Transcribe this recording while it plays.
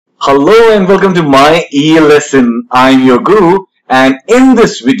Hello and welcome to my e-lesson. I'm your guru, and in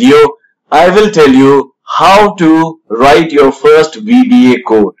this video I will tell you how to write your first VBA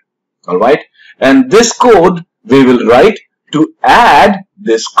code. Alright, and this code we will write to add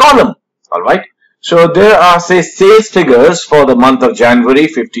this column. Alright, so there are sales figures for the month of January: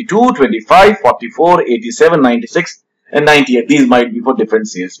 52, 25, 44, 87, 96 and 98. These might be for different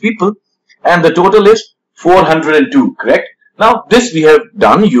sales people, and the total is 402, correct? Now this we have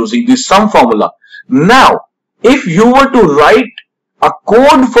done using the sum formula. Now if you were to write a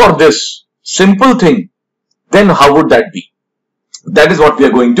code for this simple thing, then how would that be? That is what we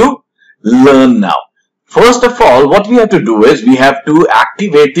are going to learn now. First of all, what we have to do is we have to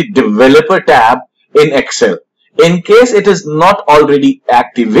activate the developer tab in Excel. In case it is not already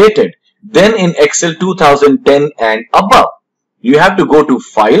activated, then in Excel 2010 and above, you have to go to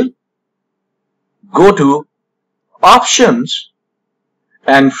File, go to Options,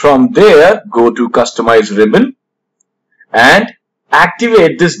 and from there go to Customize Ribbon and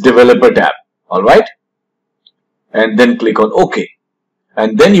activate this developer tab. Alright, and then click on OK,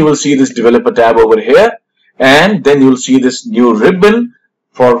 and then you will see this developer tab over here, and then you will see this new ribbon,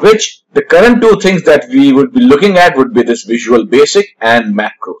 for which the current two things that we would be looking at would be this Visual Basic and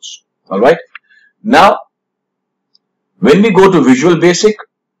macros. Alright, now when we go to Visual Basic,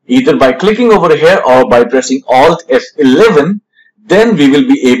 either by clicking over here or by pressing Alt F11, then we will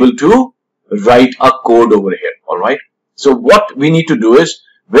be able to write a code over here. Alright, so what we need to do is,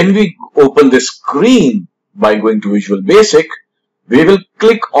 when we open this screen by going to Visual Basic, we will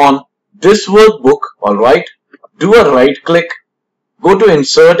click on this workbook. Alright, do a right click, go to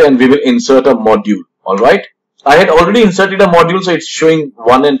Insert, and we will insert a module. Alright, I had already inserted a module, so it's showing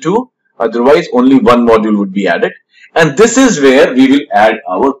 1 and 2. Otherwise only one module would be added, and this is where we will add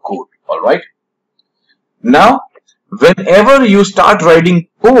our code. Alright, now whenever you start writing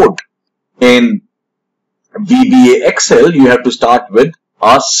code in VBA Excel, you have to start with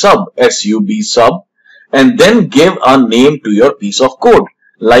a sub, S-U-B, sub, and then give a name to your piece of code.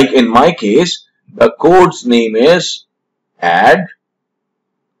 Like in my case, the code's name is add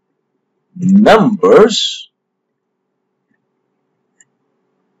numbers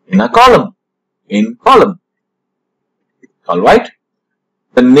in a column, Alright,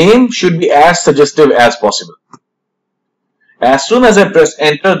 the name should be as suggestive as possible. As soon as I press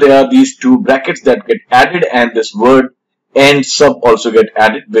enter, there are these two brackets that get added, and this word end sub also get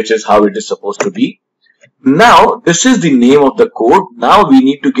added, which is how it is supposed to be. Now this is the name of the code. Now we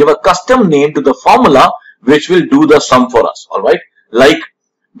need to give a custom name to the formula which will do the sum for us. Alright, like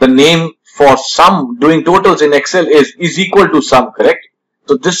the name for sum, doing totals in Excel is equal to sum, correct?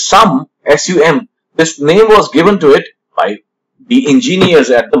 So this sum, S-U-M, this name was given to it by the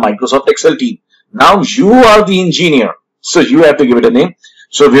engineers at the Microsoft Excel team. Now you are the engineer, so you have to give it a name.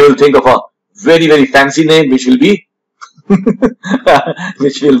 So we will think of a very fancy name, which will be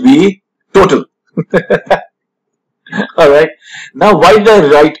total. Alright, now why did I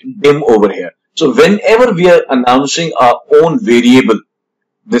write dim over here? So whenever we are announcing our own variable,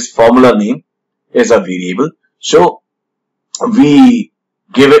 this formula name is a variable, so we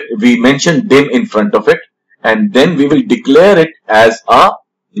mention dim in front of it, and then we will declare it as a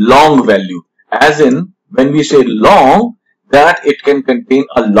long value, as in when we say long, that it can contain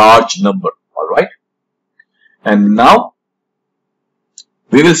a large number. Alright, and now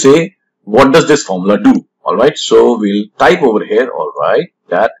we will say, what does this formula do? Alright, so we'll type over here, alright,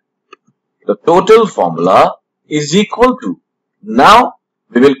 that the total formula is equal to, now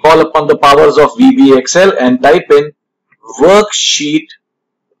we will call upon the powers of VBA Excel and type in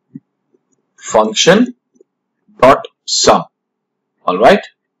WorksheetFunction.Sum. Alright,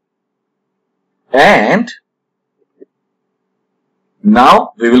 and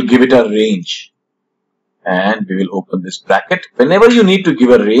now we will give it a range, and we will open this bracket. Whenever you need to give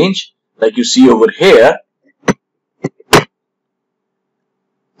a range, like you see over here,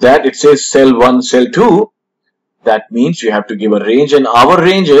 that it says cell 1, cell 2, that means you have to give a range, and our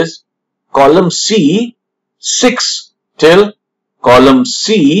range is column C 6 till column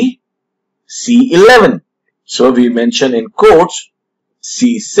C 11. So we mention in quotes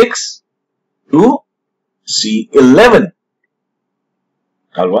C6 to C11.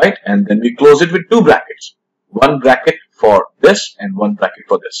 Alright, and then we close it with two brackets. One bracket for this and one bracket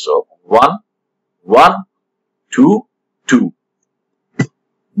for this. So 1, 1, 2, 2.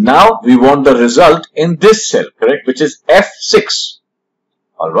 Now we want the result in this cell, correct, which is F6.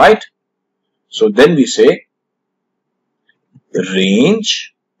 Alright, so then we say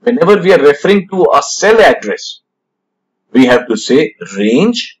range. Whenever we are referring to a cell address, we have to say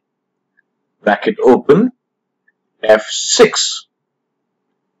range, bracket open, F6.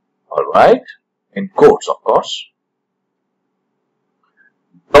 Alright, in quotes of course.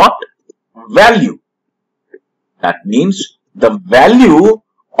 Dot value. That means the value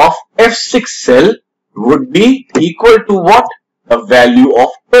of F6 cell would be equal to what? The value of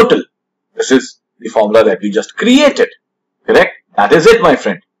total. This is the formula that we just created. Correct? That is it, my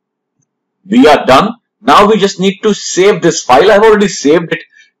friend. We are done. Now we just need to save this file. I've already saved it.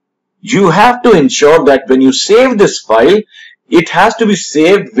 You have to ensure that when you save this file, it has to be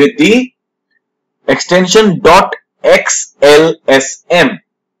saved with the extension .xlsm.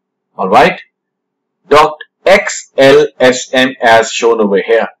 Alright? .xlsm as shown over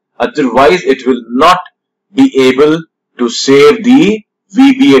here. Otherwise, it will not be able to save the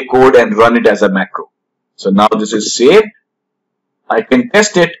VBA code and run it as a macro. So now this is saved. I can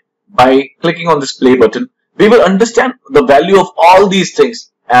test it by clicking on this play button. We will understand the value of all these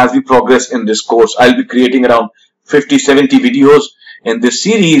things as we progress in this course. I'll be creating around 50-70 videos in this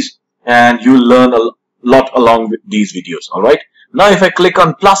series, and you'll learn a lot along with these videos. Alright. Now if I click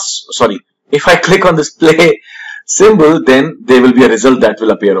on if I click on this play symbol, then there will be a result that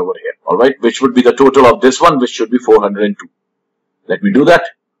will appear over here. Alright, which would be the total of this one, which should be 402. Let me do that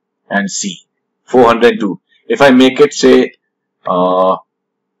and see. 402. If I make it say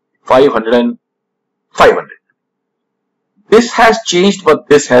 500. This has changed, but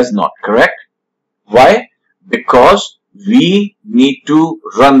this has not, correct? Why? Because we need to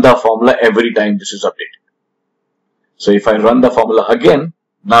run the formula every time this is updated. So if I run the formula again,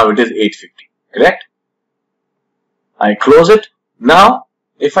 now it is 850, correct? I close it. Now,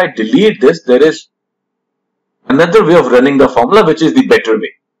 if I delete this, there is another way of running the formula, which is the better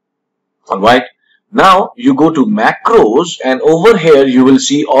way. Alright. Now, you go to macros, and over here you will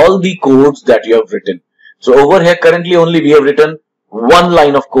see all the codes that you have written. So over here currently only we have written one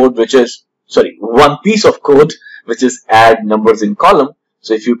line of code, which is, one piece of code, which is add numbers in column.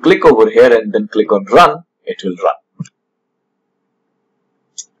 So if you click over here and then click on run, it will run.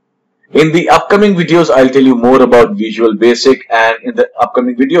 In the upcoming videos, I'll tell you more about Visual Basic, and in the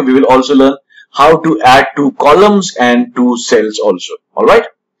upcoming video, we will also learn how to add 2 columns and 2 cells also. Alright?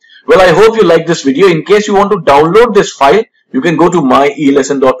 Well, I hope you like this video. In case you want to download this file, you can go to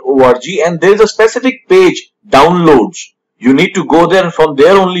myelesson.org, and there is a specific page, downloads. You need to go there, and from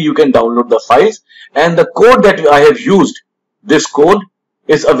there only you can download the files. And the code that I have used, this code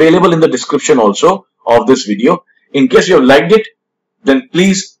is available in the description also of this video. In case you have liked it, then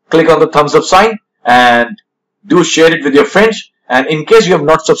please click on the thumbs up sign and do share it with your friends. And in case you have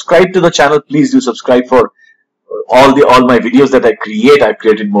not subscribed to the channel, please do subscribe for all my videos that I create. I've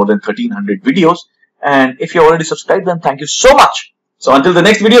created more than 1300 videos. And if you already subscribed, then thank you so much. So until the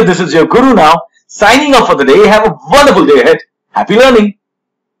next video, this is your guru now, signing off for the day. Have a wonderful day ahead. Happy learning.